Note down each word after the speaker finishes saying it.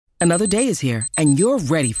Another day is here, and you're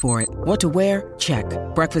ready for it. What to wear? Check.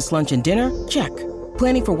 Breakfast, lunch, and dinner? Check.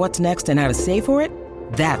 Planning for what's next and how to save for it?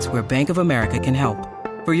 That's where Bank of America can help.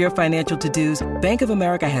 For your financial to-dos, Bank of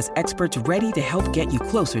America has experts ready to help get you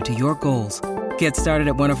closer to your goals. Get started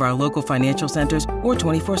at one of our local financial centers or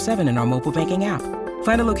 24/7 in our mobile banking app.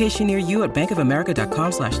 Find a location near you at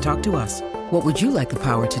bankofamerica.com/talktous. What would you like the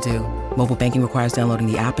power to do? Mobile banking requires downloading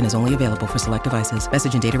the app and is only available for select devices.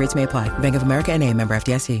 Message and data rates may apply. Bank of America N.A., member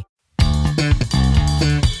FDIC.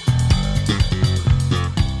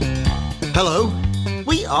 Hello,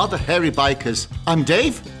 we are the Hairy Bikers. I'm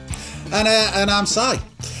Dave. And I'm Si.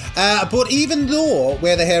 But even though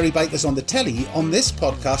we're the Hairy Bikers on the telly, on this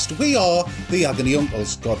podcast, we are the Agony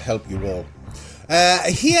Uncles, God help you all.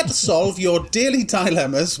 Here to solve your daily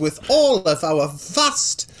dilemmas with all of our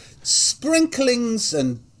vast sprinklings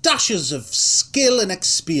and dashes of skill and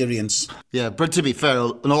experience. Yeah, but to be fair,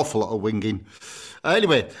 an awful lot of winging.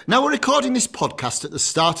 Anyway, now we're recording this podcast at the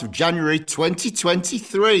start of January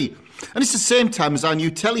 2023. And it's the same time as our new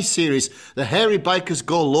telly series, The Hairy Bikers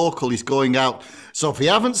Go Local, is going out. So if you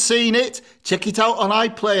haven't seen it, check it out on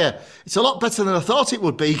iPlayer. It's a lot better than I thought it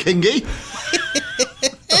would be, Kingy.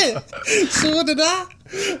 So did I.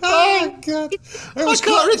 Oh, God. I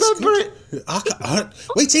can't remember it.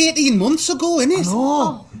 Wait, 18 months ago, innit? I know.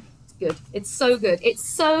 Oh, it's good. It's so good. It's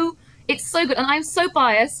so good. And I'm so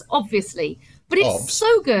biased, obviously. But it's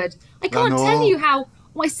so good. I can't tell you how...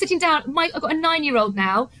 Why sitting down, I've got a 9-year-old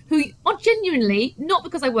now who genuinely, not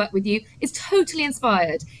because I work with you, is totally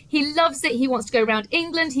inspired. He loves it. He wants to go around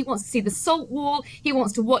England. He wants to see the Salt Wall. He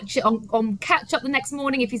wants to watch it on catch up the next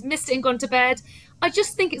morning if he's missed it and gone to bed. I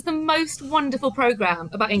just think it's the most wonderful programme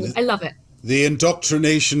about England. I love it. The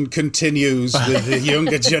indoctrination continues with the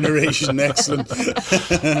younger generation. Excellent.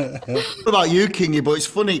 What about you, Kingy? But it's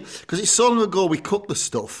funny because it's so long ago we cooked the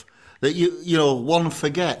stuff that you know one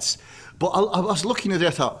forgets. But I was looking at it,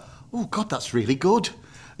 I thought, oh, God, that's really good.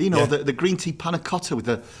 You know, the green tea panna cotta with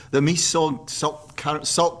the miso, salt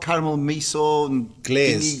caramel miso and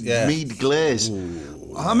glaze, mead glaze.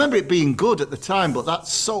 Ooh. I remember it being good at the time, but that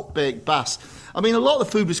salt-baked bass, I mean, a lot of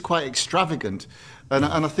the food was quite extravagant. And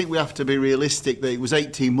I think we have to be realistic that it was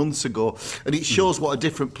 18 months ago, and it shows what a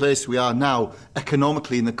different place we are now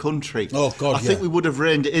economically in the country. Oh, God, I think we would have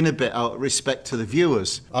reined it in a bit out of respect to the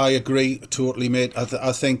viewers. I agree totally, mate.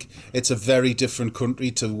 I think it's a very different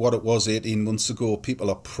country to what it was 18 months ago. People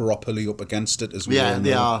are properly up against it as well. Yeah,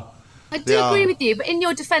 they are. I do agree with you, but in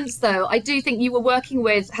your defence, though, I do think you were working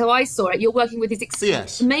with, how I saw it, you're working with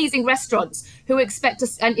these amazing restaurants who expect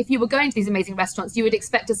us, and if you were going to these amazing restaurants, you would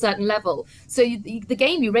expect a certain level. So the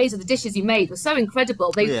game you raised or the dishes you made were so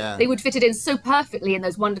incredible. They would fit it in so perfectly in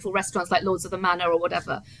those wonderful restaurants like Lords of the Manor or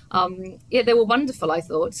whatever. They were wonderful, I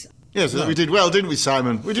thought. Yes, we did well, didn't we,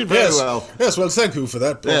 Simon? We did very well. Yes, well, thank you for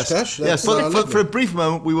that, Boss Cash. Yes, for a brief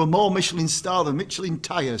moment, we were more Michelin star than Michelin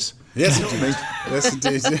tyres. Yes, indeed. Yes,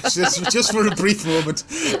 indeed. Just for a brief moment,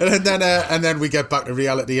 and then we get back to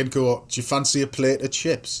reality and go. Do you fancy a plate of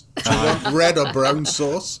chips? Do you want red or brown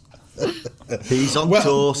sauce? He's on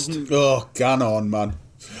toast. Oh, gone on, man.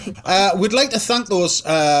 We'd like to thank those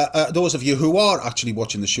of you who are actually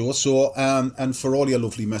watching the show. So, and for all your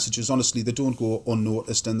lovely messages. Honestly, they don't go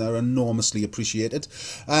unnoticed, and they're enormously appreciated.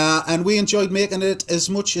 And we enjoyed making it as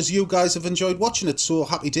much as you guys have enjoyed watching it. So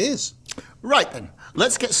happy days. Right then,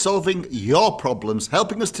 let's get solving your problems.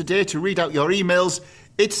 Helping us today to read out your emails,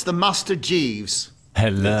 it's the Master Jeeves.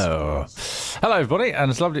 Hello. Hello, everybody, and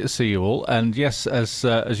it's lovely to see you all. And yes, as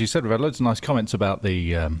you said, we've had loads of nice comments about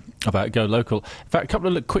the about Go Local. In fact, a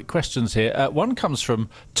couple of quick questions here. One comes from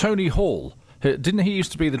Tony Hall. Didn't he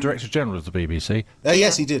used to be the Director General of the BBC?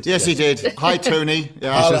 Yes, he did. Yes, he did. Hi, Tony.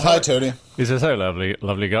 Yeah. Hi, Tony. He says, "Oh,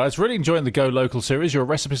 lovely guys. Really enjoying the Go Local series. Your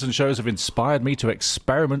recipes and shows have inspired me to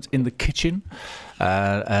experiment in the kitchen.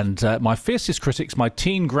 And my fiercest critics, my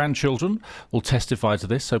teen grandchildren, will testify to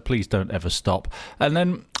this, so please don't ever stop." And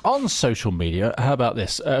then on social media, how about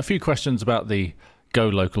this? A few questions about the Go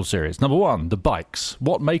Local series. Number one, the bikes.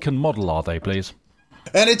 What make and model are they, please?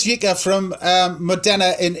 Energica from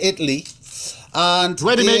Modena in Italy. And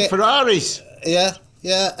ready-made Ferraris. Yeah,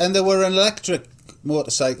 and they were electric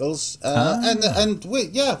motorcycles, and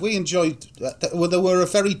we enjoyed. Well, they were a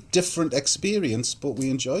very different experience, but we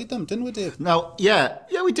enjoyed them, didn't we, Dave? Now, yeah,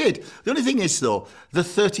 we did. The only thing is, though, they're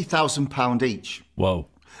 £30,000 each. Whoa.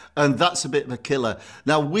 And that's a bit of a killer.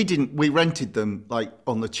 Now, we rented them, like,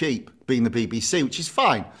 on the cheap, being the BBC, which is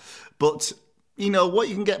fine. But, you know, what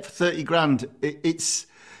you can get for 30 grand, it's...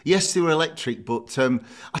 Yes, they were electric, but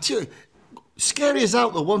I tell you... Scary as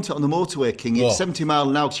out, they'll want it on the motorway, King. It's 70 miles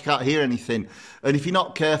an hour, you can't hear anything. And if you're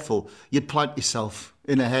not careful, you'd plant yourself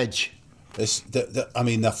in a hedge. I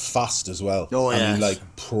mean, they're fast as well. Oh, yes. I mean, like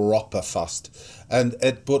proper fast.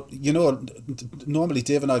 But you know, normally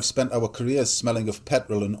Dave and I have spent our careers smelling of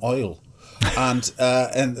petrol and oil, and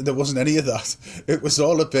there wasn't any of that. It was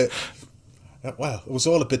all a bit. Well, it was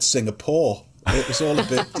all a bit Singapore. It was all a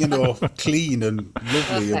bit, clean and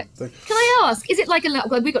lovely. And Can I ask, is it like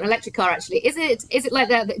we've got an electric car actually, is it like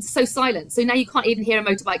that it's so silent, so now you can't even hear a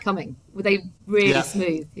motorbike coming? Were they really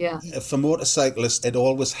smooth? Yeah. For motorcyclists, it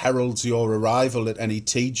always heralds your arrival at any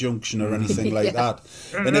T-junction or anything like that.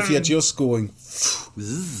 And if you're just going,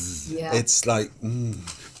 it's like,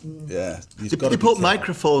 yeah. They put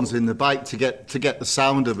microphones in the bike to get the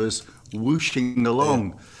sound of us whooshing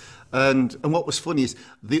along. Yeah. And what was funny is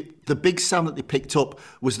the big sound that they picked up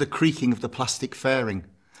was the creaking of the plastic fairing.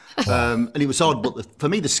 And it was odd, but for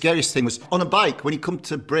me the scariest thing was on a bike, when you come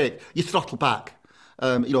to brake, you throttle back.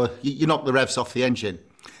 You knock the revs off the engine.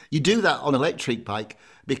 You do that on an electric bike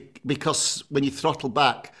because when you throttle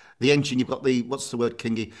back, the engine, you've got the, what's the word,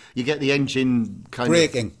 Kingy? You get the engine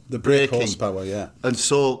braking, the brake horsepower, yeah. And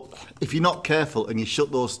so if you're not careful and you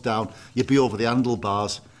shut those down, you'd be over the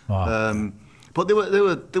handlebars. Wow. But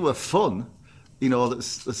they were fun,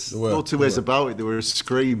 there's no two ways about it. They were a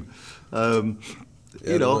scream,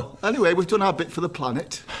 Anyway, we've done our bit for the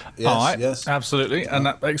planet. Yes, all right, yes, absolutely, and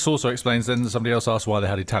that also explains. Then somebody else asked why they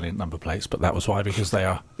had Italian number plates, but that was why, because they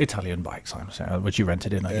are Italian bikes, which you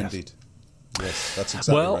rented in. I guess. Indeed, yes, that's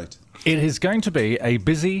exactly right. It is going to be a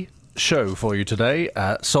busy show for you today,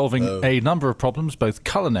 solving a number of problems, both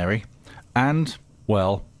culinary and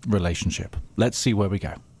relationship. Let's see where we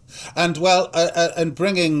go. And and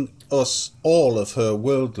bringing us all of her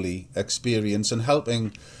worldly experience and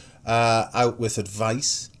helping out with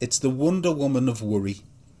advice, it's the Wonder Woman of worry,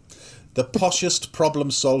 the poshest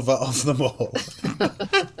problem solver of them all.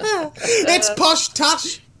 It's Posh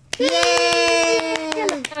Tash. Yay!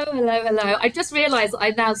 Hello. I just realised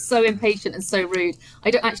I'm now so impatient and so rude.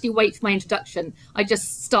 I don't actually wait for my introduction. I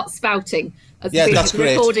just start spouting as that's the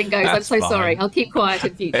great. recording goes. That's I'm so fine. Sorry. I'll keep quiet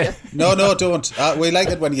in future. No, don't. We like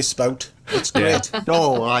it when you spout. It's great.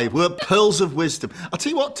 We're pearls of wisdom. I'll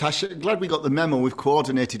tell you what, Tash, I'm glad we got the memo. We've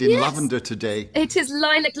coordinated in lavender today. It is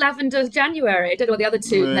lilac lavender January. I don't know what the other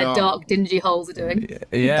two in their dark, dingy holes are doing.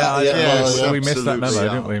 We missed that memo,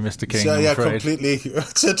 didn't we, Mr. King? So, yeah, completely.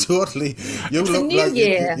 It's a totally. It's a new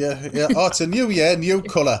year. Yeah. Oh, it's a new year, new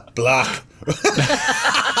colour, black.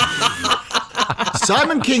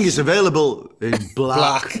 Simon King is available in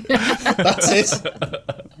black. That's it.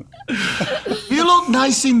 You look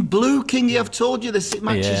nice in blue, Kingy. I've told you this. It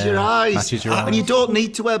matches your eyes. Matches your eyes. And you don't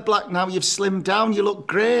need to wear black now. You've slimmed down. You look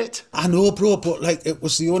great. I know, bro, but it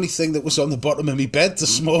was the only thing that was on the bottom of my bed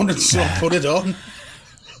this morning, so I put it on.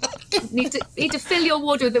 need to fill your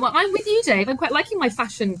wardrobe. I'm with you, Dave. I'm quite liking my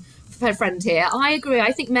fashion friend here. I agree.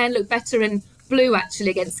 I think men look better in blue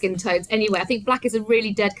actually against skin tones. Anyway, I think black is a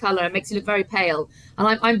really dead colour. It makes you look very pale.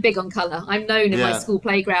 And I'm big on colour. I'm known in my school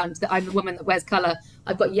playground that I'm a woman that wears colour.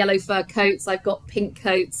 I've got yellow fur coats. I've got pink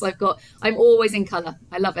coats. I'm always in colour.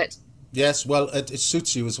 I love it. Yes, well, it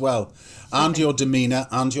suits you as well, and your demeanour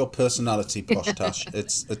and your personality, Posh Tash.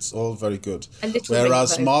 It's all very good.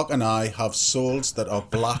 Whereas Mark and I have souls that are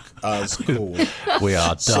black as coal. We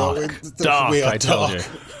are dark. We are I dark.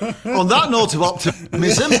 told you. On that note of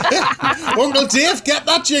optimism, Uncle Dave, get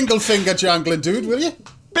that jingle finger jangling, dude, will you?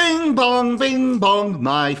 bing bong,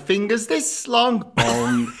 my fingers this long,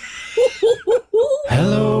 bong.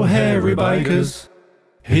 Hello, hairy bikers.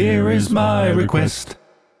 Here is my request.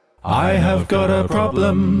 I have got a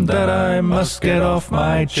problem that I must get off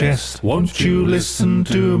my chest. Won't you listen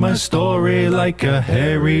to my story like a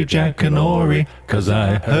hairy Jackanory? 'Cause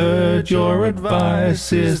I heard your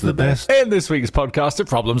advice is the best. In this week's podcast of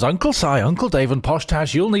problems, Uncle Si, Uncle Dave and Posh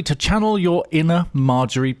Tash, you'll need to channel your inner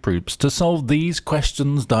Marjorie Proops to solve these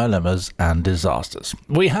questions, dilemmas and disasters.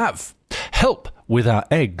 We have help with our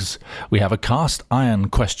eggs. We have a cast iron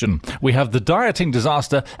question. We have the dieting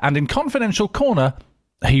disaster, and in confidential corner,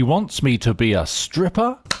 he wants me to be a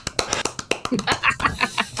stripper.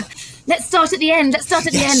 Let's start at the end.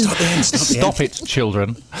 Stop it,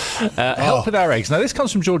 children. Help with our eggs. Now, this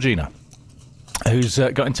comes from Georgina, who's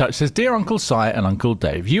got in touch. Says, Dear Uncle Si and Uncle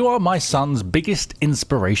Dave, you are my son's biggest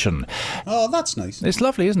inspiration. Oh, that's nice. It's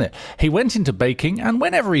lovely, isn't it? He went into baking, and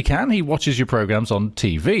whenever he can, he watches your programmes on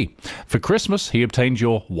TV. For Christmas, he obtained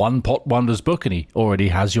your One Pot Wonders book, and he already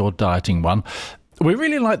has your dieting one. We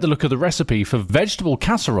really like the look of the recipe for vegetable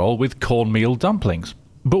casserole with cornmeal dumplings.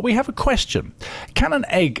 But we have a question. Can an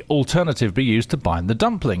egg alternative be used to bind the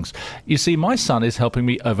dumplings? You see, my son is helping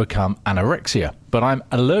me overcome anorexia, but I'm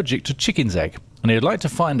allergic to chicken's egg, and he'd like to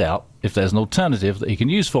find out if there's an alternative that he can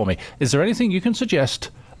use for me. Is there anything you can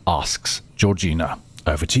suggest? asks Georgina.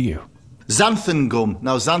 Over to you. Xanthan gum.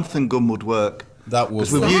 Now, xanthan gum would work. That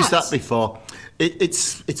was... Because we've used that before.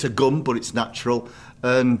 It's a gum, but it's natural.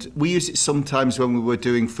 And we use it sometimes when we were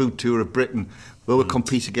doing Food Tour of Britain, where we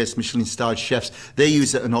compete against Michelin-starred chefs. They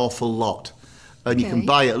use it an awful lot. And you can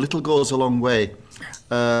buy it. A little goes a long way.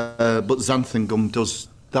 But xanthan gum does...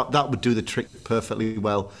 That would do the trick perfectly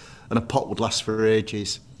well. And a pot would last for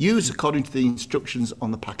ages. Use according to the instructions on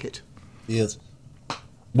the packet. Yes.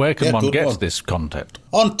 Where can one get this content?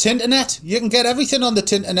 On Tinternet. You can get everything on the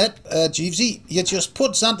Tinternet, Jeevesy. You just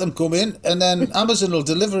put xanthan gum in, and then Amazon will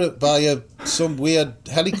deliver it by some weird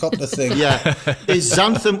helicopter thing. Yeah. Is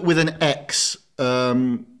xanthan with an X?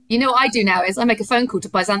 You know what I do now is I make a phone call to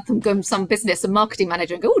buy xanthan gum, some business and marketing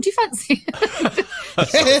manager, and go, "Oh, do you fancy?" Buy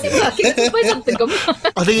xanthan gum.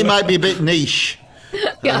 I think it might be a bit niche.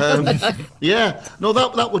 Yeah. No,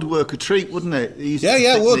 that would work a treat, wouldn't it?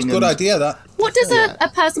 It would. Good idea, that. What does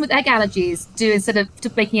a person with egg allergies do instead of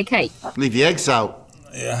making a cake? Leave the eggs out.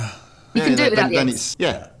 Yeah. You can do it without the eggs.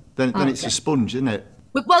 It's a sponge, isn't it?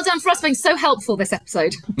 Well done for us being so helpful this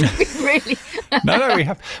episode. Really. No,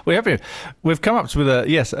 we have. We've come up with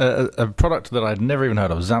a product that I'd never even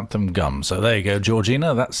heard of, xanthan gum. So there you go,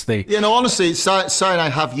 Georgina. That's the... Honestly, Si and I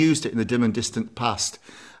have used it in the dim and distant past.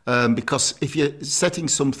 Because if you're setting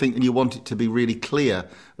something and you want it to be really clear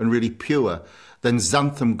and really pure, then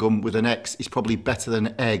xanthan gum with an X is probably better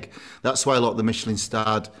than egg. That's why a lot of the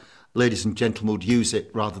Michelin-starred ladies and gentlemen would use it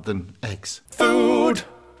rather than eggs. Food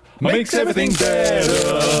makes everything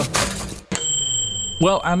better.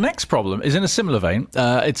 Well, our next problem is in a similar vein.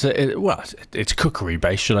 It's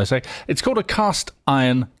cookery-based, should I say. It's called a cast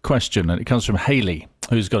iron question, and it comes from Hayley,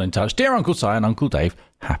 who's got in touch. Dear Uncle Si and Uncle Dave,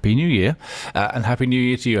 Happy New Year. And Happy New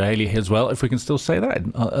Year to you, Hayley, as well, if we can still say that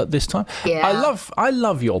at this time. Yeah. I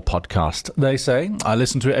love your podcast, they say. I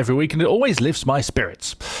listen to it every week, and it always lifts my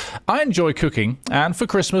spirits. I enjoy cooking, and for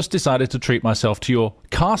Christmas decided to treat myself to your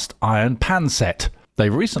cast iron pan set. They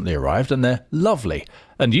recently arrived and they're lovely,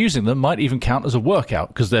 and using them might even count as a workout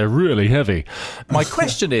because they're really heavy. My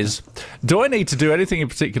question is, do I need to do anything in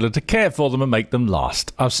particular to care for them and make them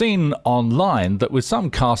last? I've seen online that with some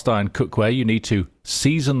cast iron cookware you need to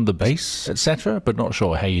season the base, etc., but not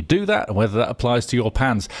sure how you do that and whether that applies to your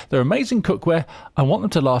pans. They're amazing cookware. I want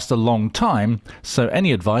them to last a long time, so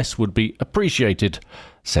any advice would be appreciated,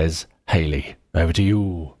 says Hayley. Over to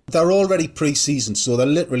you. They're already pre-seasoned, so they're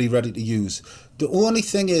literally ready to use. The only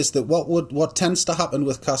thing is that what tends to happen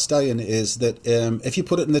with cast iron is that if you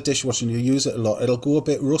put it in the dishwasher and you use it a lot, it'll go a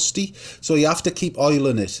bit rusty. So you have to keep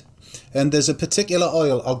oiling it. And there's a particular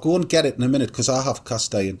oil. I'll go and get it in a minute because I have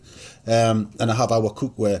cast iron, and I have our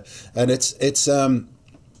cookware, and it's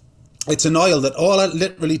an oil that all I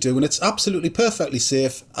literally do, and it's absolutely perfectly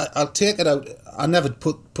safe. I'll take it out. I never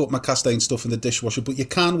put my cast iron stuff in the dishwasher, but you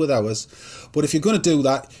can with ours. But if you're going to do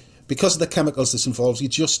that, because of the chemicals this involves, you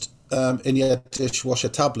just in your dishwasher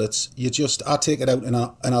tablets, I take it out and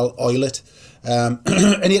I'll oil it, and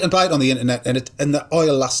you can buy it on the internet, and the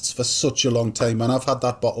oil lasts for such a long time. And I've had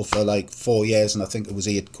that bottle for like 4 years, and I think it was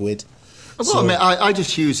 £8. Well, I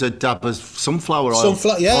just use a dab of sunflower oil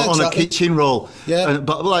on a kitchen roll. Yeah.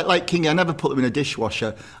 But like King, I never put them in a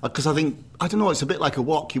dishwasher because I don't know, it's a bit like a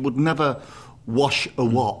wok. You would never wash a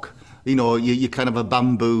wok. You know, you kind of a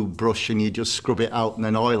bamboo brush and you just scrub it out and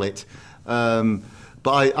then oil it.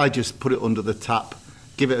 But I just put it under the tap,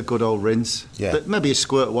 give it a good old rinse. Yeah. But maybe a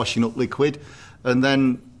squirt of washing up liquid and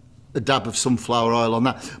then a dab of sunflower oil on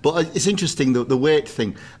that. But it's interesting, the weight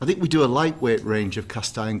thing. I think we do a lightweight range of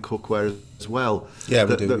cast iron cookware as well. Yeah,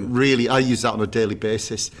 we do. That really, I use that on a daily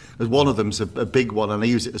basis. As one of them's a big one, and I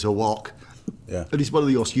use it as a wok. Yeah. And it's one of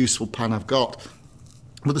the most useful pan I've got.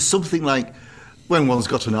 But there's something like when one's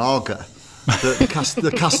got an auger,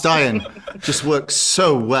 the cast iron just works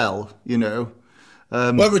so well, you know.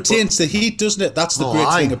 Well, it retains the heat, doesn't it? That's the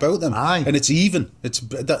great thing about them. Aye. And it's even. It's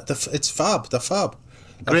fab. They're fab.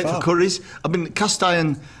 Great for curries. I mean, cast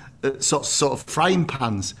iron sort of frying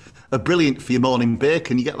pans are brilliant for your morning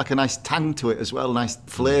bacon. You get like a nice tang to it as well, nice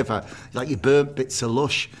flavour. Like your burnt bits of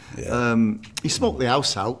lush. Yeah. You smoke the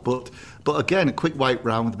house out, but again, a quick wipe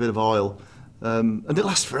round with a bit of oil. And they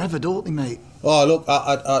last forever, don't they, mate? Oh, look,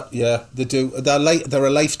 yeah, they do. They're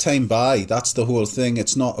a lifetime buy. That's the whole thing.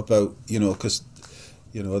 It's not about, because,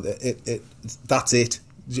 that's it.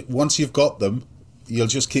 Once you've got them, you'll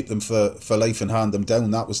just keep them for life and hand them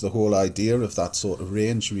down. That was the whole idea of that sort of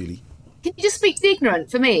range, really. Can you just speak to the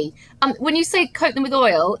ignorant for me? When you say coat them with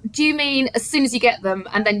oil, do you mean as soon as you get them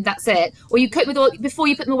and then that's it? Or you coat them with oil before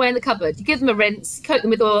you put them away in the cupboard? You give them a rinse, coat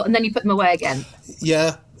them with oil, and then you put them away again?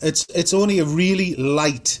 Yeah, it's only a really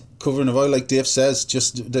light covering of oil, like Dave says,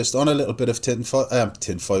 just on a little bit of tin foil,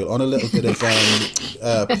 on a little bit of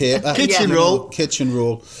paper, kitchen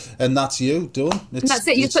roll, and that's you done. That's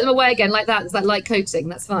it. You just put them away again like that. It's that light coating.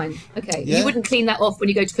 That's fine. Okay. Yeah. You wouldn't clean that off when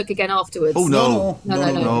you go to cook again afterwards. Oh no.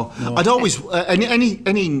 I'd always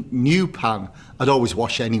any new pan I'd always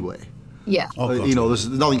wash anyway. Yeah. There's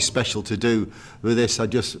nothing special to do with this. I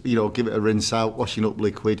just, give it a rinse out, washing up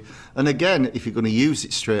liquid. And again, if you're going to use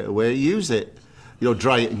it straight away, use it.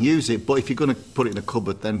 Dry it and use it. But if you're going to put it in a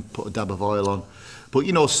cupboard, then put a dab of oil on. But,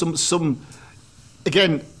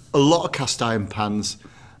 again, a lot of cast iron pans,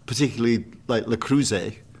 particularly like Le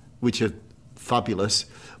Creuset, which are fabulous,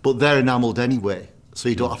 but they're enamelled anyway. So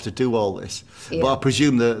you don't have to do all this. Yeah. But I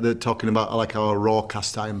presume they're talking about like our raw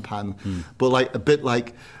cast iron pan. But like a bit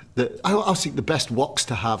like... I think the best woks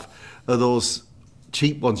to have are those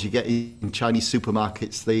cheap ones you get in Chinese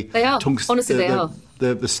supermarkets. They are. Honestly, they are.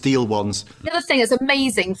 The steel ones. The other thing that's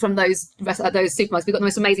amazing from those supermarkets, we've got the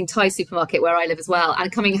most amazing Thai supermarket where I live as well,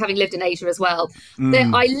 and having lived in Asia as well.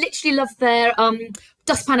 I literally love their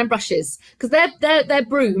dustpan and brushes, because their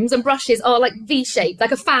brooms and brushes are like V-shaped,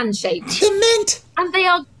 like a fan shape. Mint. And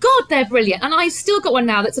they're brilliant. And I've still got one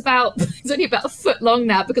now that's it's only about a foot long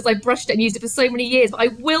now, because I brushed it and used it for so many years. But I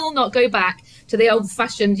will not go back to the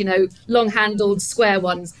old-fashioned, long-handled square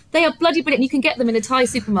ones. They are bloody brilliant. You can get them in a Thai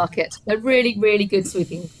supermarket. They're really, really good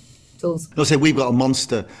sweeping tools. I'll say we've got a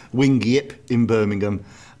monster Wing Yip in Birmingham,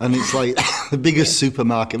 and it's like the biggest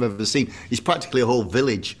supermarket I've ever seen. It's practically a whole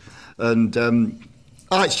village. And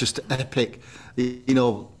it's just epic.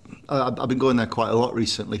 I've been going there quite a lot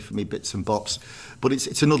recently for me bits and bops, but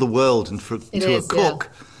it's another world, and to a cook,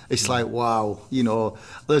 it's like, wow,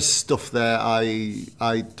 there's stuff there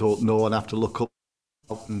I don't know and have to look up,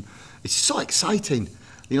 and it's so exciting.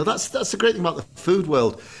 That's the great thing about the food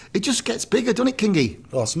world. It just gets bigger, doesn't it, Kingy?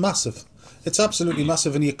 Oh, it's massive. It's absolutely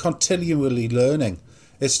massive, and you're continually learning.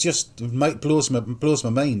 It's just blows my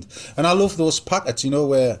mind, and I love those packets,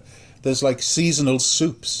 where there's like seasonal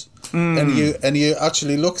soups. And you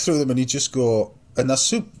actually look through them and you just go, and that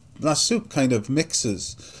soup kind of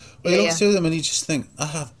mixes. Well, you look through them and you just think, I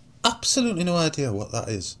have absolutely no idea what that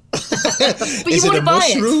is. Is it a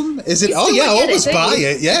mushroom? Is it? I always buy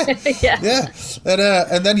it. Yeah.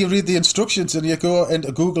 And then you read the instructions and you go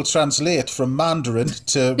into Google Translate from Mandarin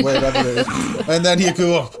to wherever it is, and then you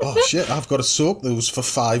go, oh shit, I've got to soak those for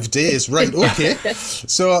 5 days. Right? Okay.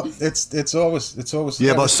 So it's always.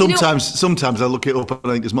 Yeah, but sometimes I look it up and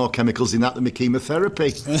I think there's more chemicals in that than my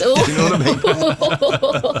chemotherapy. Do you know what I mean?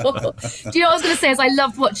 Do you know what I was going to say? Is I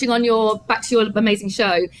loved watching back to your amazing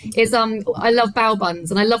show. I love bao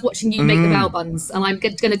buns, and I love watching you make the bao buns, and I'm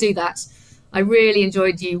going to do that. I really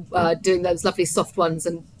enjoyed you doing those lovely soft ones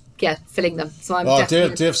and filling them. So I'm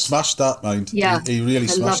Dave smashed that, mind. Yeah, he really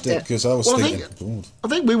smashed it, because I was thinking. I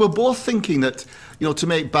think we were both thinking that to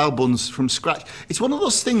make bao buns from scratch, it's one of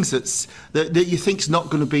those things that you think's not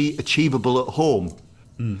going to be achievable at home,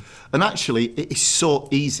 and actually it is so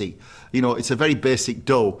easy. It's a very basic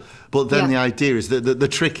dough, but then the idea is that the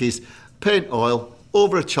trick is paint oil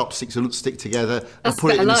over a chopstick so it doesn't stick together, and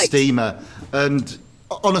put it in the steamer. And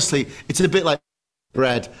honestly, it's a bit like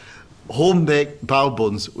bread. Home-baked bao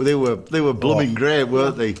buns, they were blooming great,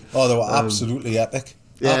 weren't they? Oh, they were absolutely epic.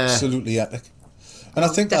 Yeah. Absolutely epic. And I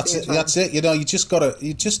think that's it. You just gotta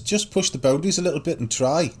just push the boundaries a little bit and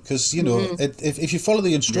try, because if you follow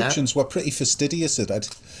the instructions, we're pretty fastidious at it.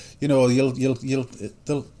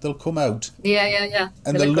 They'll come out. Yeah.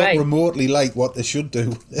 And they'll look remotely like what they should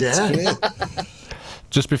do. It's great.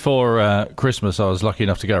 Just before Christmas, I was lucky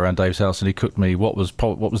enough to go around Dave's house, and he cooked me what was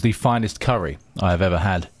the finest curry I have ever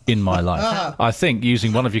had in my life. I think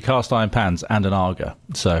using one of your cast iron pans and an Arga.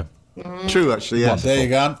 So true, actually. Yeah. Wonderful.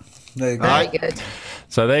 There you go. Very good.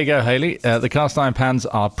 So there you go, Hayley. The cast iron pans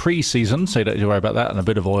are pre-seasoned, so you don't have to worry about that, and a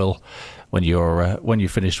bit of oil when you're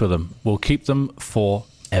finished with them. We'll keep them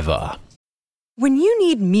forever. When you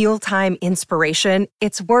need mealtime inspiration,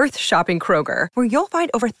 it's worth shopping Kroger, where you'll find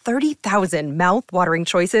over 30,000 mouth-watering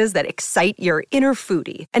choices that excite your inner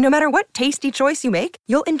foodie. And no matter what tasty choice you make,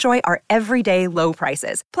 you'll enjoy our everyday low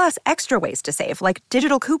prices, plus extra ways to save, like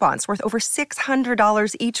digital coupons worth over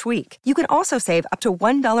 $600 each week. You can also save up to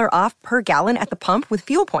 $1 off per gallon at the pump with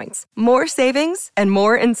fuel points. More savings and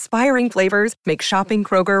more inspiring flavors make shopping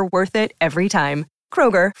Kroger worth it every time.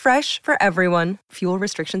 Kroger, fresh for everyone. Fuel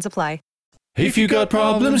restrictions apply. If you got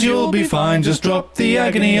problems, you'll be fine. Just drop the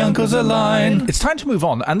Agony Uncles a line. It's time to move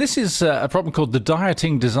on, and this is a problem called the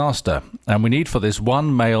dieting disaster, and we need for this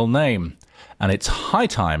one male name. And it's high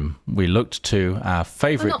time we looked to our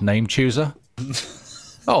favourite name chooser,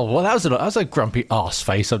 Oh, well, that was a grumpy arse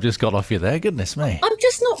face I've just got off you there. Goodness me. I'm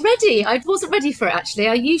just not ready. I wasn't ready for it, actually.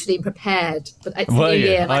 I usually am prepared, but it's New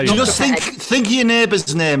Year. Like, you just think of your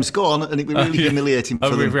neighbours' names. Go on, and it'd be really humiliating for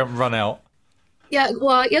them. We haven't run out. Yeah,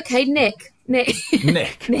 well, okay, Nick. Nick.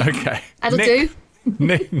 Okay. That'll do.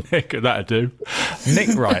 Nick, that'll do.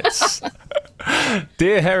 Nick writes,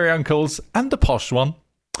 Dear Hairy Uncles and the posh one,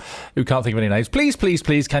 who can't think of any names,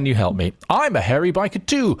 please, can you help me? I'm a hairy biker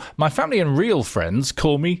too. My family and real friends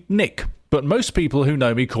call me Nick, but most people who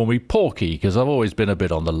know me call me Porky because I've always been a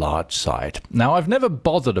bit on the large side. Now, I've never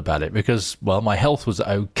bothered about it because, well, my health was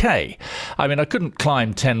okay. I mean, I couldn't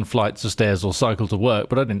climb 10 flights of stairs or cycle to work,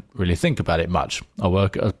 but I didn't really think about it much. I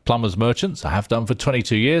work at a plumber's merchants. I have done for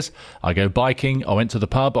 22 years. I go biking. I went to the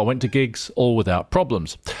pub. I went to gigs, all without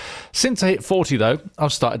problems. Since I hit 40, though,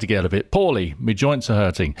 I've started to get a bit poorly. My joints are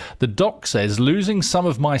hurting. The doc says losing some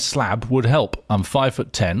of my slab would help. I'm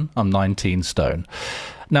 5'10". I'm 19 stone.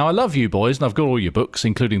 Now, I love you boys, and I've got all your books,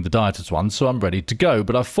 including the dieters one, so I'm ready to go.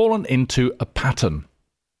 But I've fallen into a pattern.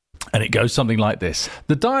 And it goes something like this.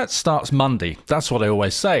 The diet starts Monday. That's what I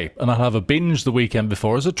always say. And I'll have a binge the weekend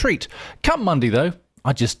before as a treat. Come Monday, though,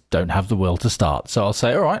 I just don't have the will to start. So I'll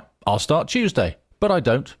say, all right, I'll start Tuesday. But I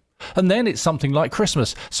don't. And then it's something like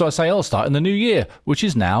Christmas. So I say I'll start in the new year, which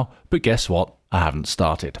is now. But guess what? I haven't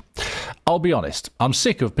started. I'll be honest, I'm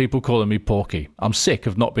sick of people calling me Porky. I'm sick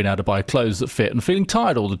of not being able to buy clothes that fit and feeling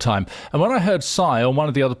tired all the time. And when I heard Si on one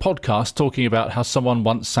of the other podcasts talking about how someone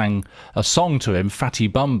once sang a song to him, Fatty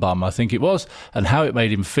Bum Bum, I think it was, and how it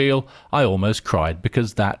made him feel, I almost cried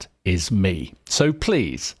because that is me. So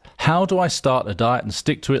please, how do I start a diet and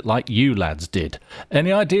stick to it like you lads did?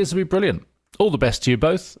 Any ideas would be brilliant. All the best to you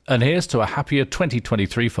both, and here's to a happier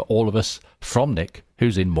 2023 for all of us, from Nick,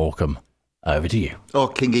 who's in Morecambe. Over to you. Oh,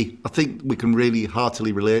 Kingy, I think we can really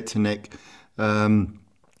heartily relate to Nick.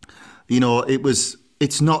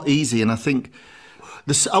 It's not easy, and I think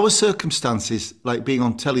our circumstances, like being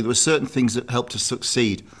on telly, there were certain things that helped us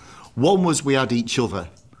succeed. One was we had each other,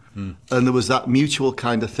 and there was that mutual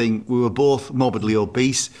kind of thing. We were both morbidly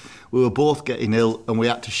obese, we were both getting ill, and we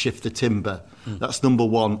had to shift the timber. That's number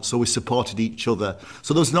one, so we supported each other.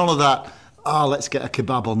 So there was none of that, let's get a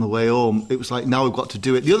kebab on the way home. It was like, now we've got to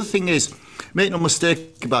do it. The other thing is, make no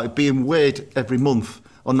mistake about it, being weighed every month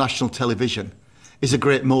on national television is a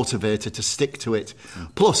great motivator to stick to it.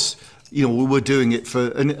 Plus, we were doing it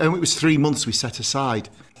and it was 3 months we set aside.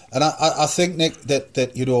 And I think, Nick,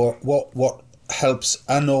 that what helps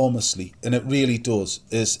enormously, and it really does,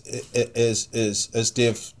 is as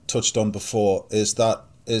Dave touched on before, is that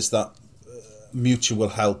mutual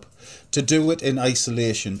help. To do it in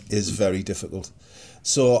isolation is very difficult.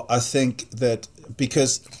 So I think that,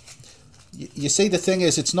 because you see, the thing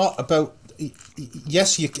is, it's not about,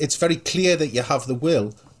 yes, it's very clear that you have the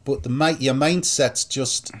will, but your mindset's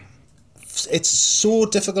just, it's so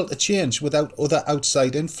difficult to change without other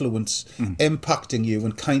outside influence impacting you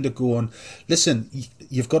and kind of going, listen,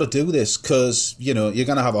 you've got to do this because, you're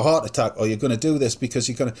going to have a heart attack, or you're going to do this because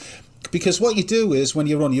you're going to... Because what you do is, when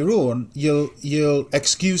you're on your own, you'll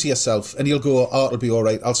excuse yourself and you'll go, it'll be all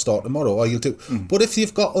right, I'll start tomorrow, or you'll do. But if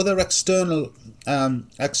you've got other external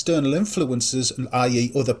influences,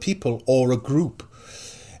 i.e. other people or a group,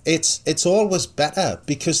 it's always better,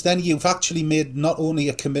 because then you've actually made not only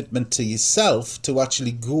a commitment to yourself to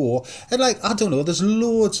actually go, and there's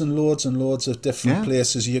loads and loads and loads of different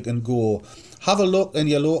places you can go. Have a look in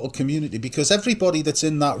your local community, because everybody that's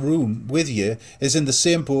in that room with you is in the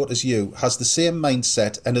same boat as you, has the same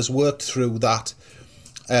mindset, and has worked through that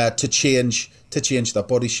to change their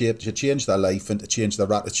body shape, to change their life, and to change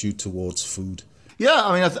their attitude towards food. Yeah,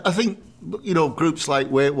 I mean, I think, groups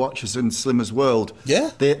like Weight Watchers and Slimmers World,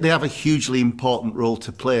 they have a hugely important role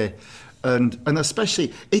to play. And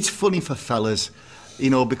especially, it's funny for fellas,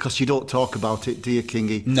 because you don't talk about it, do you,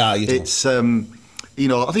 Kingy? No, you don't. It's...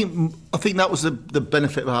 I think that was the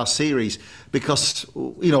benefit of our series, because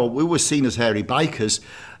we were seen as hairy bikers,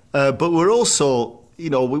 but we're also we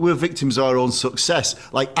were victims of our own success,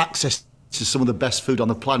 like access to some of the best food on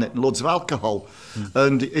the planet and loads of alcohol,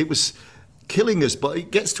 and it was killing us. But it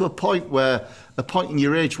gets to a point in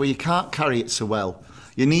your age where you can't carry it so well.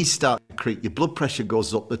 Your knees start to creak, your blood pressure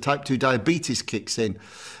goes up, the type 2 diabetes kicks in,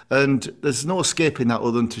 and there's no escaping that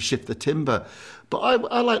other than to shift the timber. But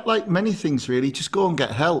I like many things, really, just go and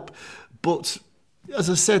get help. But as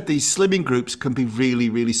I said, these slimming groups can be really,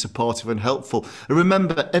 really supportive and helpful. And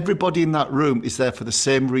remember, everybody in that room is there for the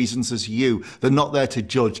same reasons as you. They're not there to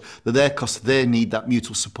judge. They're there because they need that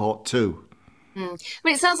mutual support too. I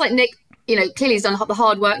mean, it sounds like Nick, clearly he's done the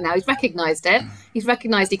hard work now. He's recognised it. He's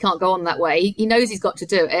recognised he can't go on that way. He knows he's got to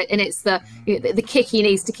do it, and it's the kick he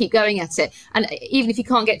needs to keep going at it. And even if you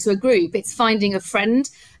can't get to a group, it's finding a friend.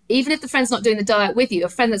 Even if the friend's not doing the diet with you, a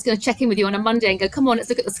friend that's going to check in with you on a Monday and go, come on, let's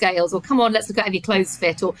look at the scales, or come on, let's look at have your clothes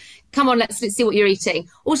fit, or come on, let's see what you're eating.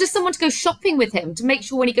 Or just someone to go shopping with him to make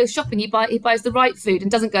sure when he goes shopping, he buys the right food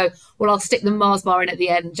and doesn't go, well, I'll stick the Mars bar in at the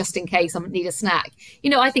end just in case I need a snack.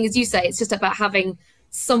 I think, as you say, it's just about having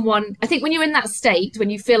someone. I think when you're in that state, when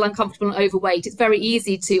you feel uncomfortable and overweight, it's very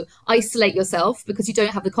easy to isolate yourself because you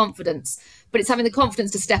don't have the confidence. But it's having the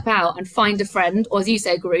confidence to step out and find a friend, or as you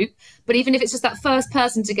say, a group. But even if it's just that first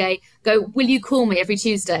person to go, will you call me every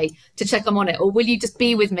Tuesday to check I'm on it? Or will you just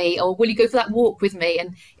be with me? Or will you go for that walk with me?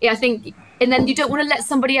 And I think, and then you don't want to let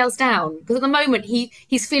somebody else down. Because at the moment,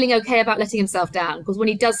 he's feeling okay about letting himself down. Because when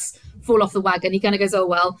he does fall off the wagon, he kind of goes, oh,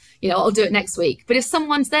 well, I'll do it next week. But if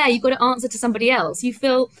someone's there, you've got to answer to somebody else. You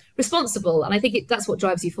feel responsible. And I think that's what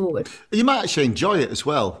drives you forward. You might actually enjoy it as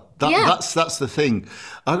well. That's the thing.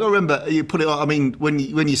 I remember you put it on. I mean, when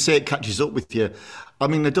you say it catches up with you, I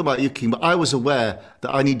mean, I don't know about you, King, but I was aware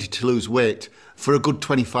that I needed to lose weight for a good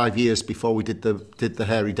 25 years before we did the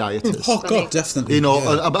hairy dieters. Oh God, definitely.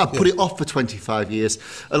 I put it off for 25 years.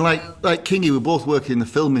 And like Kingy, we're both working in the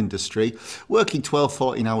film industry, working 12,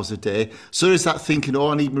 14 hours a day. So there's that thinking,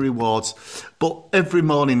 I need my rewards. But every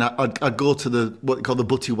morning I'd go to what they call the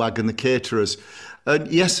butty wagon, the caterers.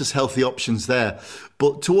 And yes, there's healthy options there.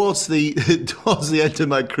 But towards the end of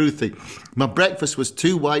my crew thing, my breakfast was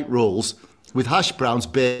 2 white rolls with hash browns,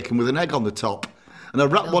 bacon with an egg on the top. And I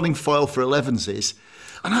wrapped one in foil for 11s.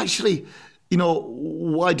 And actually,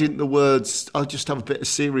 why didn't the words, I'll just have a bit of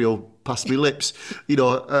cereal past my lips?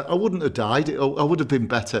 I wouldn't have died. I would have been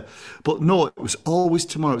better. But no, it was always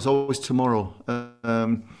tomorrow. It was always tomorrow.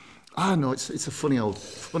 I know it's a funny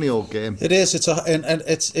old game. It is. It's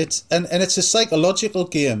a psychological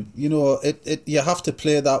game. You have to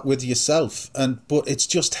play that with yourself, but it's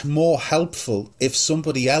just more helpful if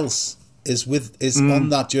somebody else is on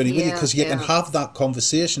that journey with you, because you can have that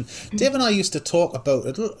conversation. Dave and I used to talk about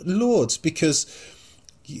it loads because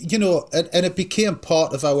and it became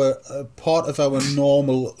part of our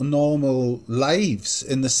normal lives,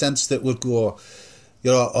 in the sense that we'd go,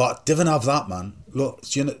 didn't have that, man. Look,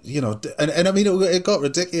 and I mean, it got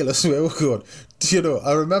ridiculous. We were going,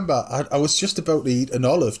 I remember I was just about to eat an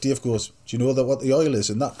olive. Dave goes, do you know what the oil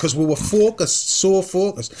is in that? Because we were so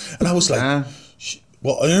focused. And I was like,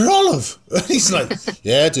 what, an olive? And he's like,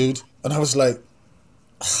 yeah, dude. And I was like,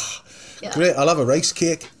 great, I'll have a rice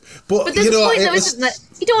cake. But there's a point, though, isn't there?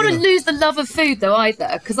 You don't want to lose the love of food, though, either.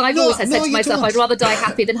 Because I've always said to myself, I'd rather die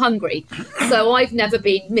happy than hungry. So I've never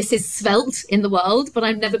been Mrs. Svelte in the world, but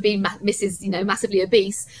I've never been Mrs. Massively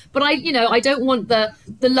obese. But I don't want the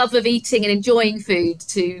love of eating and enjoying food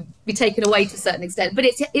to be taken away to a certain extent. But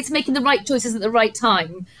it's making the right choices at the right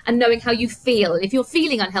time and knowing how you feel. And if you're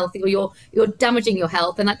feeling unhealthy or you're damaging your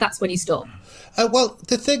health, then that's when you stop. Well,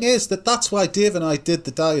 the thing is that's why Dave and I did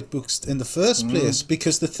the diet books in the first place,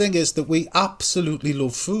 because the thing is that we absolutely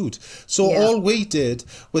love food. So all we did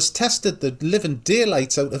was tested the living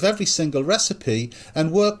daylights out of every single recipe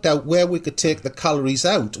and worked out where we could take the calories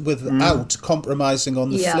out without compromising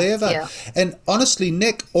on the flavour. Yeah. And honestly,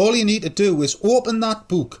 Nick, all you need to do is open that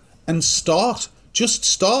book and start. Just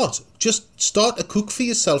start to cook for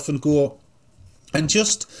yourself and go. And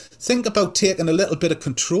just think about taking a little bit of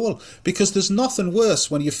control, because there's nothing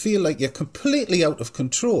worse when you feel like you're completely out of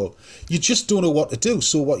control. You just don't know what to do.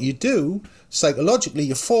 So what you do, psychologically,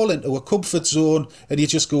 you fall into a comfort zone and you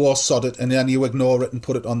just go, sod it, and then you ignore it and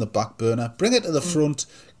put it on the back burner. Bring it to the front,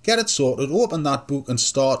 get it sorted, open that book and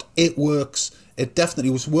start. It works. It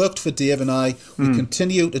definitely worked for Dave and I. We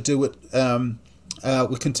continue to do it.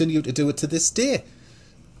 We continue to do it to this day.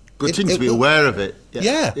 Good thing to be aware of it.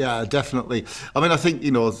 Yeah, definitely. I mean, I think,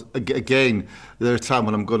 again, there are times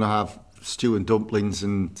when I'm going to have stew and dumplings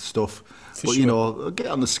and stuff. But, get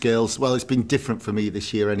on the scales. Well, it's been different for me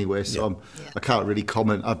this year anyway, so I can't really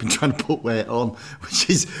comment. I've been trying to put weight on,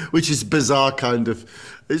 which is bizarre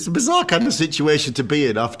it's a bizarre kind of situation to be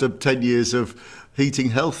in after 10 years of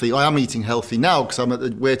eating healthy. I am eating healthy now because I'm at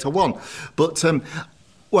the weight I want. But, on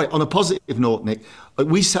a positive note, Nick,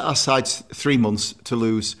 we set aside 3 months to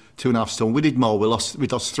lose 2.5 stone. We did more. We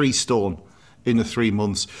lost 3 stone in the 3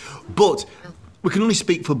 months. But we can only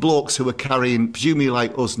speak for blokes who are carrying, presumably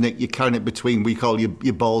like us, Nick, you're carrying it between, we call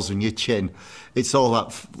your balls and your chin. It's all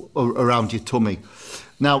that around your tummy.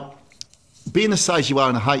 Now, being the size you are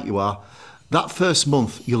and the height you are, that first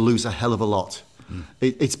month you'll lose a hell of a lot.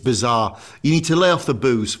 It's bizarre. You need to lay off the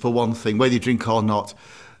booze, for one thing, whether you drink or not.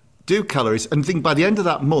 Do calories, and think by the end of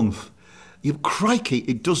that month, crikey,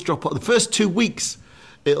 it does drop off. The first 2 weeks,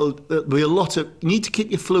 it'll be a lot of... You need to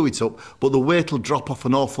keep your fluids up, but the weight will drop off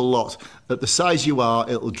an awful lot. At the size you are,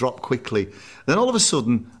 it'll drop quickly. Then all of a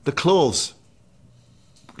sudden, the clothes,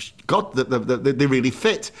 God, they really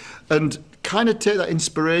fit. And kind of take that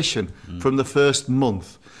inspiration from the first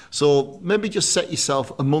month. So maybe just set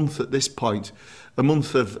yourself a month at this point, a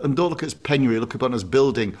month of... And don't look at penury, look upon as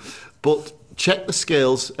building. But check the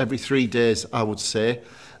scales every 3 days, I would say.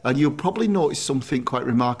 And you'll probably notice something quite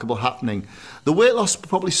remarkable happening. The weight loss will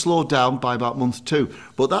probably slow down by about month 2.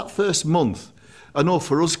 But that first month, I know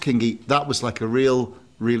for us, Kingy, that was like a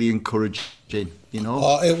really encouraging, you know?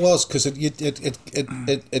 Oh, it was, because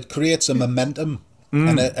it creates a momentum,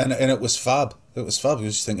 and it was fab. It was fab. I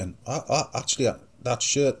was just thinking, actually, that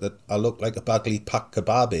shirt that I look like a badly packed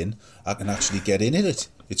kebab in, I can actually get in it.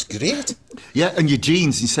 It's great. Yeah, and your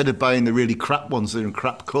jeans, instead of buying the really crap ones that are in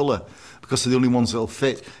crap colour, because they're the only ones that'll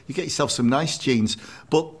fit, you get yourself some nice jeans.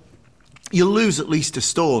 But you'll lose at least a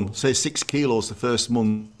stone, say 6 kilos the first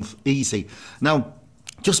month, easy. Now,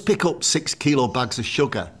 just pick up 6 kilo bags of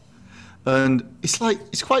sugar, and it's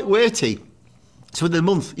quite weighty. So in a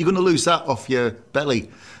month, you're going to lose that off your belly,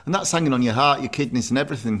 and that's hanging on your heart, your kidneys and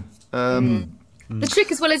everything. The trick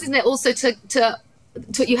as well, isn't it, also to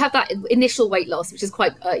you have that initial weight loss, which is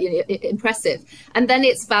quite impressive, and then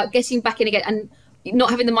it's about getting back in again and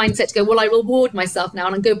not having the mindset to go, well, I reward myself now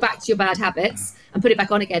and go back to your bad habits and put it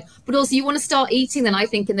back on again. But also you want to start eating then, I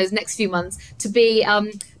think, in those next few months to be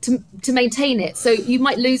to maintain it. So you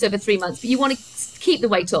might lose over 3 months, but you want to keep the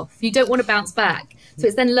weight off. You don't want to bounce back. So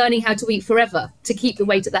it's then learning how to eat forever to keep the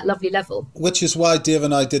weight at that lovely level. Which is why Dave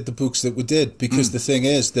and I did the books that we did, because the thing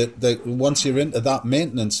is that once you're into that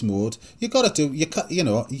maintenance mode, you got to do,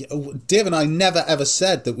 Dave and I never ever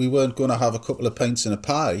said that we weren't going to have a couple of pints and a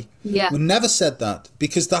pie. Yeah. We never said that,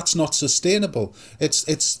 because that's not sustainable.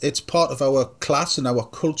 It's part of our class and our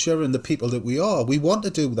culture and the people that we are. We want to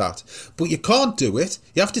do that, but you can't do it.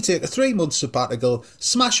 You have to take a 3-month sabbatical,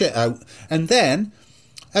 smash it out, and then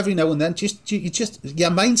every now and then, your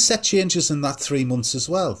mindset changes in that 3 months as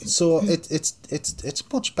well. So it's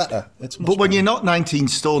much better. But when you're not 19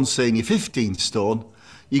 stone, saying you're 15 stone,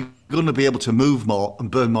 you're going to be able to move more and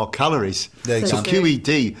burn more calories. Yeah, exactly. So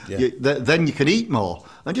QED, then you can eat more.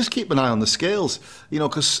 And just keep an eye on the scales,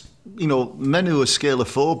 because men who are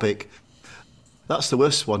scalophobic, that's the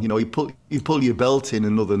worst one. You pull your belt in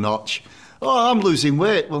another notch. Oh, I'm losing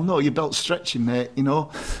weight. Well, no, your belt's stretching, mate.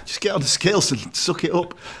 Just get on the scales and suck it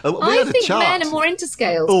up. I think men are more into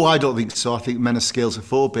scales. Oh, I don't think so. I think men are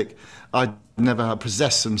scalophobic. I never had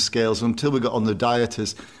possessed some scales until we got on the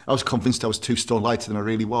dieters. I was convinced I was 2 stone lighter than I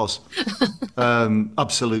really was.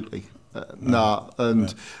 Absolutely. But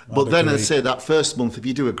then I'd say that first month, if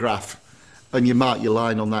you do a graph and you mark your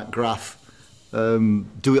line on that graph, do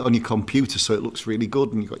it on your computer so it looks really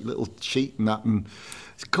good, and you've got your little sheet and that, and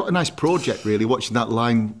it's quite a nice project, really, watching that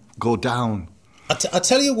line go down. I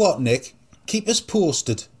tell you what, Nick, keep us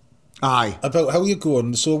posted. Aye. About how you're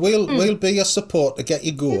going. So we'll be your support to get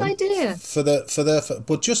you going. Good idea.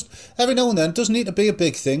 But just every now and then, doesn't need to be a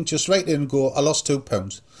big thing. Just write in and go, I lost 2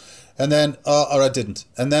 pounds. And then, or I didn't.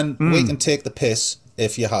 And then we can take the piss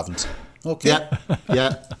if you haven't. Okay?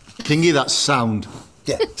 Yeah. Kingy, that's sound.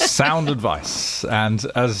 Yeah. Sound advice. And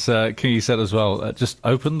as Kingy said as well, just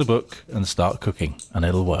open the book and start cooking, and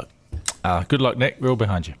it'll work. Good luck, Nick. We're all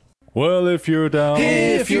behind you. Well, if you're down,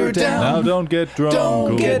 now don't get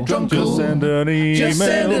drunk. Just send an email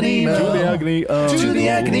to the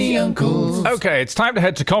Agony Uncles. Okay, it's time to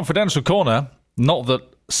head to Confidential Corner. Not that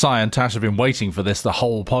Si and Tash have been waiting for this the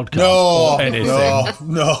whole podcast or anything.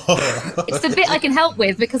 No. It's the bit I can help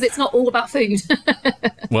with, because it's not all about food.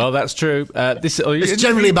 Well, that's true. It's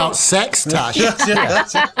generally about sex, Tash.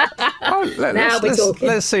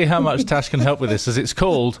 Let's see how much Tash can help with this, as it's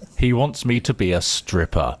called He Wants Me to Be a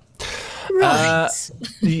Stripper. Right.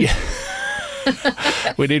 Yeah.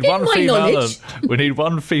 We need one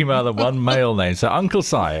female and one male name. So Uncle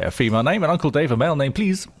Si, a female name, and Uncle Dave, a male name,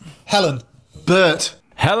 please. Helen. Bert.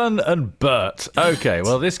 Helen and Bert. Okay,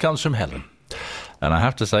 well, this comes from Helen. And I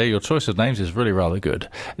have to say, your choice of names is really rather good.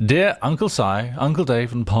 Dear Uncle Si, Uncle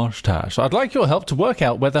Dave, and Posh Tash, I'd like your help to work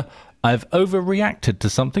out whether I've overreacted to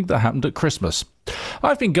something that happened at Christmas.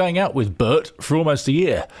 I've been going out with Bert for almost a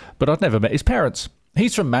year, but I've never met his parents.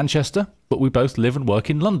 He's from Manchester, but we both live and work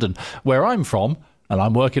in London, where I'm from, and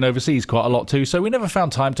I'm working overseas quite a lot too, so we never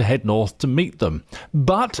found time to head north to meet them.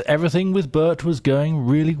 But everything with Bert was going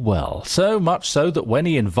really well, so much so that when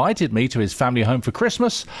he invited me to his family home for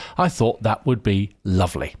Christmas, I thought that would be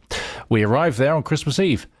lovely. We arrived there on Christmas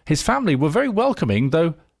Eve. His family were very welcoming,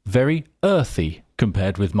 though very earthy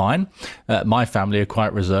compared with mine. My family are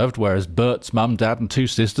quite reserved, whereas Bert's mum, dad and 2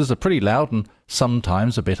 sisters are pretty loud and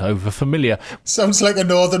sometimes a bit over-familiar. Sounds like a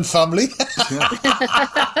northern family.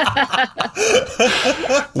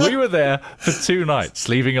 We were there for 2 nights,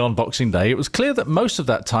 leaving on Boxing Day. It was clear that most of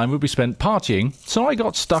that time would be spent partying, so I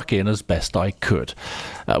got stuck in as best I could.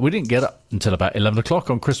 We didn't get up until about 11 o'clock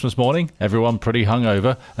on Christmas morning, everyone pretty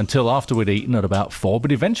hungover, until after we'd eaten at about 4,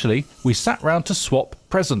 but eventually we sat round to swap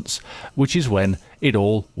presents, which is when it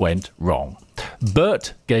all went wrong.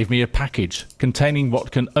 Bert gave me a package containing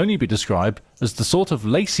what can only be described as the sort of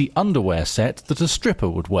lacy underwear set that a stripper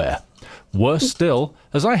would wear. Worse still,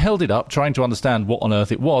 as I held it up trying to understand what on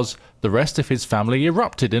earth it was, the rest of his family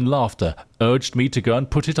erupted in laughter, urged me to go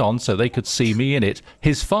and put it on so they could see me in it,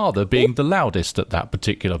 his father being the loudest at that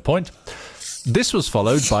particular point. This was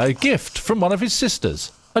followed by a gift from one of his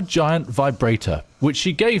sisters, a giant vibrator, which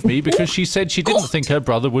she gave me because she said she didn't think her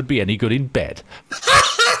brother would be any good in bed.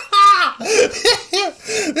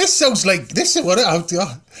 This sounds like this is what I want to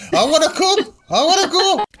come. I want to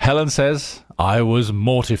go. Helen says, I was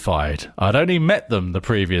mortified. I'd only met them the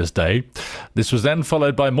previous day. This was then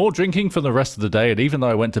followed by more drinking for the rest of the day, and even though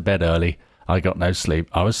I went to bed early, I got no sleep.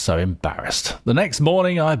 I was so embarrassed. The next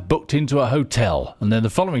morning, I booked into a hotel, and then the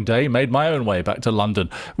following day made my own way back to London.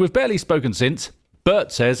 We've barely spoken since.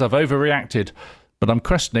 Bert says I've overreacted, but I'm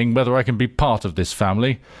questioning whether I can be part of this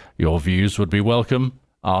family. Your views would be welcome,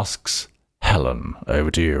 asks Helen.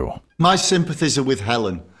 Over to you. My sympathies are with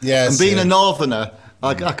Helen. Yes. And being a northerner,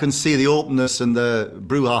 I can see the openness and the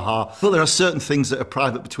brouhaha. But there are certain things that are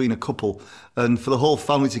private between a couple, and for the whole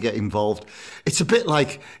family to get involved, it's a bit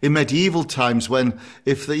like in medieval times when,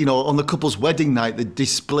 if the, on the couple's wedding night, they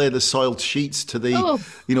display the soiled sheets to the,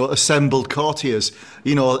 assembled courtiers.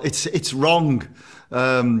 It's wrong.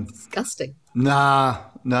 Disgusting. Nah,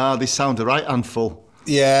 they sound a right handful.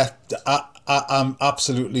 Yeah, I'm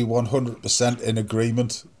absolutely 100% in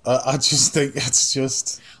agreement. I just think it's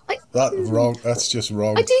just wrong. That's just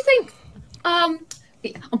wrong. I do think I'm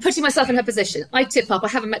putting myself in her position. I tip up. I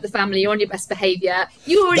haven't met the family. You're on your best behaviour.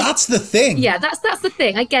 That's the thing. Yeah, that's the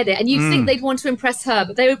thing. I get it. And you'd think they'd want to impress her,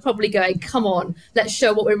 but they were probably going, "Come on, let's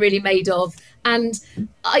show what we're really made of." And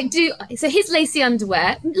I do. So his lacy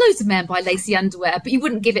underwear. Loads of men buy lacy underwear, but you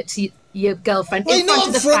wouldn't give it to your girlfriend in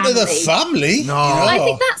front of the family. No. I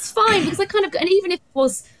think that's fine because and even if it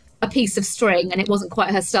was a piece of string and it wasn't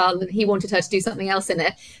quite her style and he wanted her to do something else in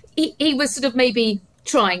it, he was sort of maybe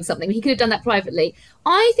trying something. He could have done that privately.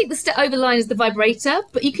 I think the step over the line is the vibrator,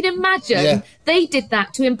 but you can imagine they did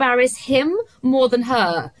that to embarrass him more than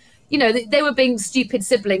her. They were being stupid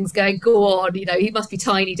siblings going, go on, he must be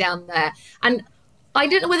tiny down there. And I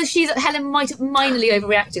don't know whether Helen might have minorly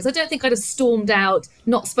overreacted. So I don't think I'd have stormed out,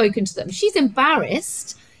 not spoken to them. She's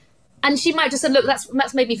embarrassed. And she might just say, look,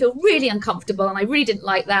 that's made me feel really uncomfortable and I really didn't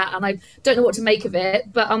like that and I don't know what to make of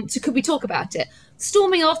it. But so could we talk about it?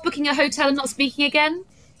 Storming off, booking a hotel and not speaking again?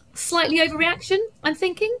 Slightly overreaction, I'm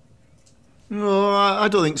thinking? No, I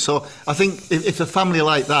don't think so. I think if a family are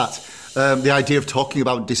like that, the idea of talking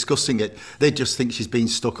about discussing it, they just think she's been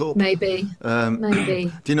stuck up. Maybe.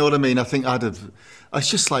 Maybe. Do you know what I mean? I think it's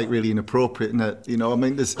just like really inappropriate, isn't it?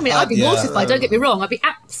 I'd be mortified, don't get me wrong. I'd be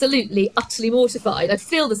absolutely, utterly mortified. I'd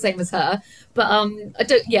feel the same as her. But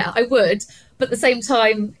I would. But at the same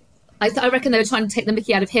time, I reckon they were trying to take the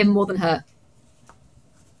mickey out of him more than her.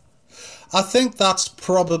 I think that's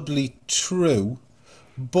probably true,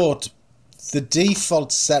 but the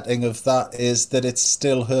default setting of that is that it's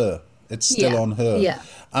still her. It's still on her. Yeah.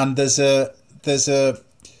 And there's a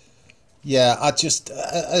I just,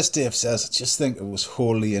 as Dave says, I just think it was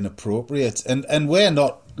wholly inappropriate. And we're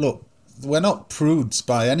not prudes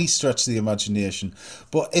by any stretch of the imagination.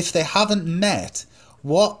 But if they haven't met,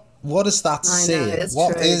 what does that say?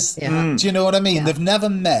 What true. Is? Yeah. Do you know what I mean? Yeah. They've never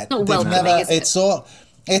met. Not welcoming, is it?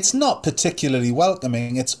 It's not particularly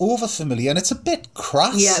welcoming. It's over-familiar and it's a bit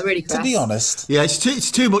crass, really crass. To be honest. Yeah,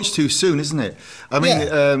 it's too much too soon, isn't it? I mean,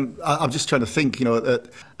 I'm just trying to think,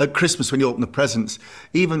 at Christmas when you open the presents,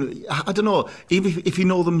 even if you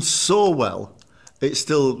know them so well, it's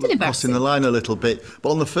still crossing the line a little bit.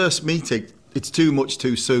 But on the first meeting, it's too much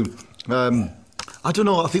too soon. I don't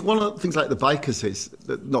know. I think one of the things like the bikers is,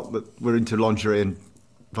 not that we're into lingerie and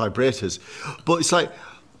vibrators, but it's like,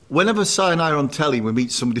 whenever Si and I are on telly, we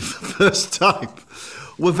meet somebody for the first time,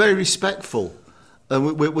 we're very respectful.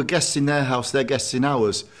 And we're guests in their house, they're guests in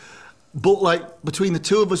ours. But like between the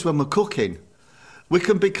two of us when we're cooking, we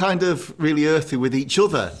can be kind of really earthy with each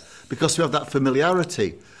other because we have that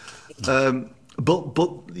familiarity.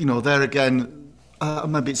 But there again,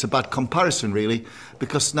 maybe it's a bad comparison, really,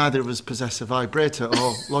 because neither of us possess a vibrator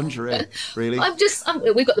or lingerie, really.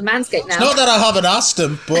 We've got the Manscaped now. It's not that I haven't asked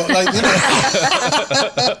him, but like, you know.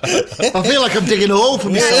 I feel like I'm digging a hole for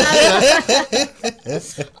myself.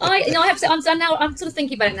 I have to say, I'm sort of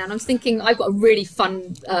thinking about it now, and I'm thinking I've got a really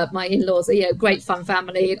fun. My in-laws are great fun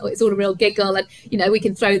family. It's all a real giggle, and we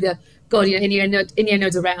can throw the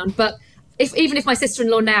innuendos around. But even if my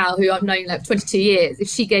sister-in-law now, who I've known like 22 years, if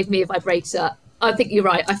she gave me a vibrator, I think you're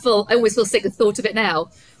right. I always feel sick at the thought of it now.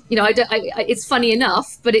 It's funny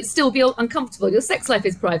enough, but it still feels uncomfortable. Your sex life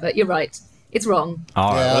is private. You're right. It's wrong.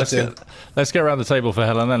 All right, let's get around the table for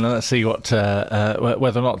Helen, and let's see what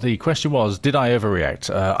whether or not the question was, did I overreact?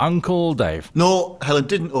 Uncle Dave. No, Helen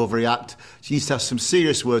didn't overreact. She needs to have some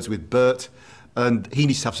serious words with Bert, and he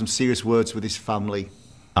needs to have some serious words with his family.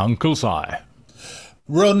 Uncle Si.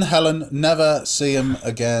 Run, Helen. Never see him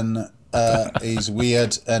again. He's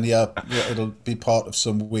weird, and it'll be part of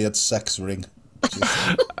some weird sex ring.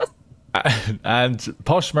 And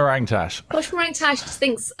Posh Meringue Tash. Posh Meringue Tash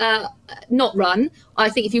thinks not run. I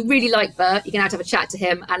think if you really like Bert, you're going to have a chat to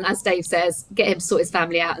him, and as Dave says, get him to sort his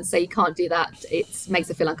family out and say you can't do that. It makes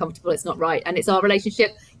her feel uncomfortable. It's not right, and it's our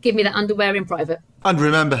relationship. Give me that underwear in private. And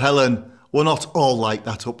remember, Helen, we're not all like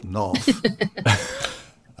that up north.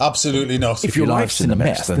 Absolutely not. If your life's in a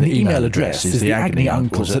mess, then the email address is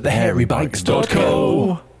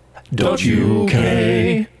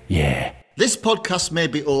thehairybikes.co.uk. Yeah. This podcast may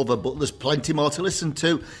be over, but there's plenty more to listen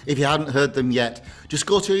to if you hadn't heard them yet. Just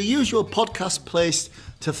go to your usual podcast place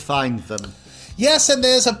to find them. Yes, and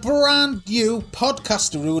there's a brand new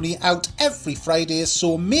Podcasteroonie out every Friday,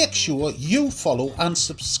 so make sure you follow and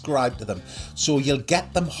subscribe to them so you'll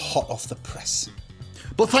get them hot off the press.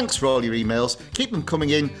 But thanks for all your emails. Keep them coming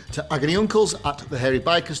in to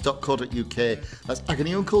agonyuncles@thehairybikers.co.uk. That's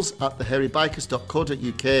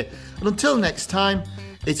agonyuncles@thehairybikers.co.uk. And until next time,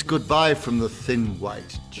 it's goodbye from the Thin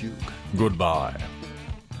White Duke. Goodbye.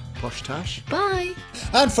 Posh Tash. Bye.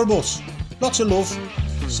 And from us, lots of love.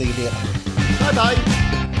 See you later.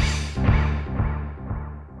 Bye-bye.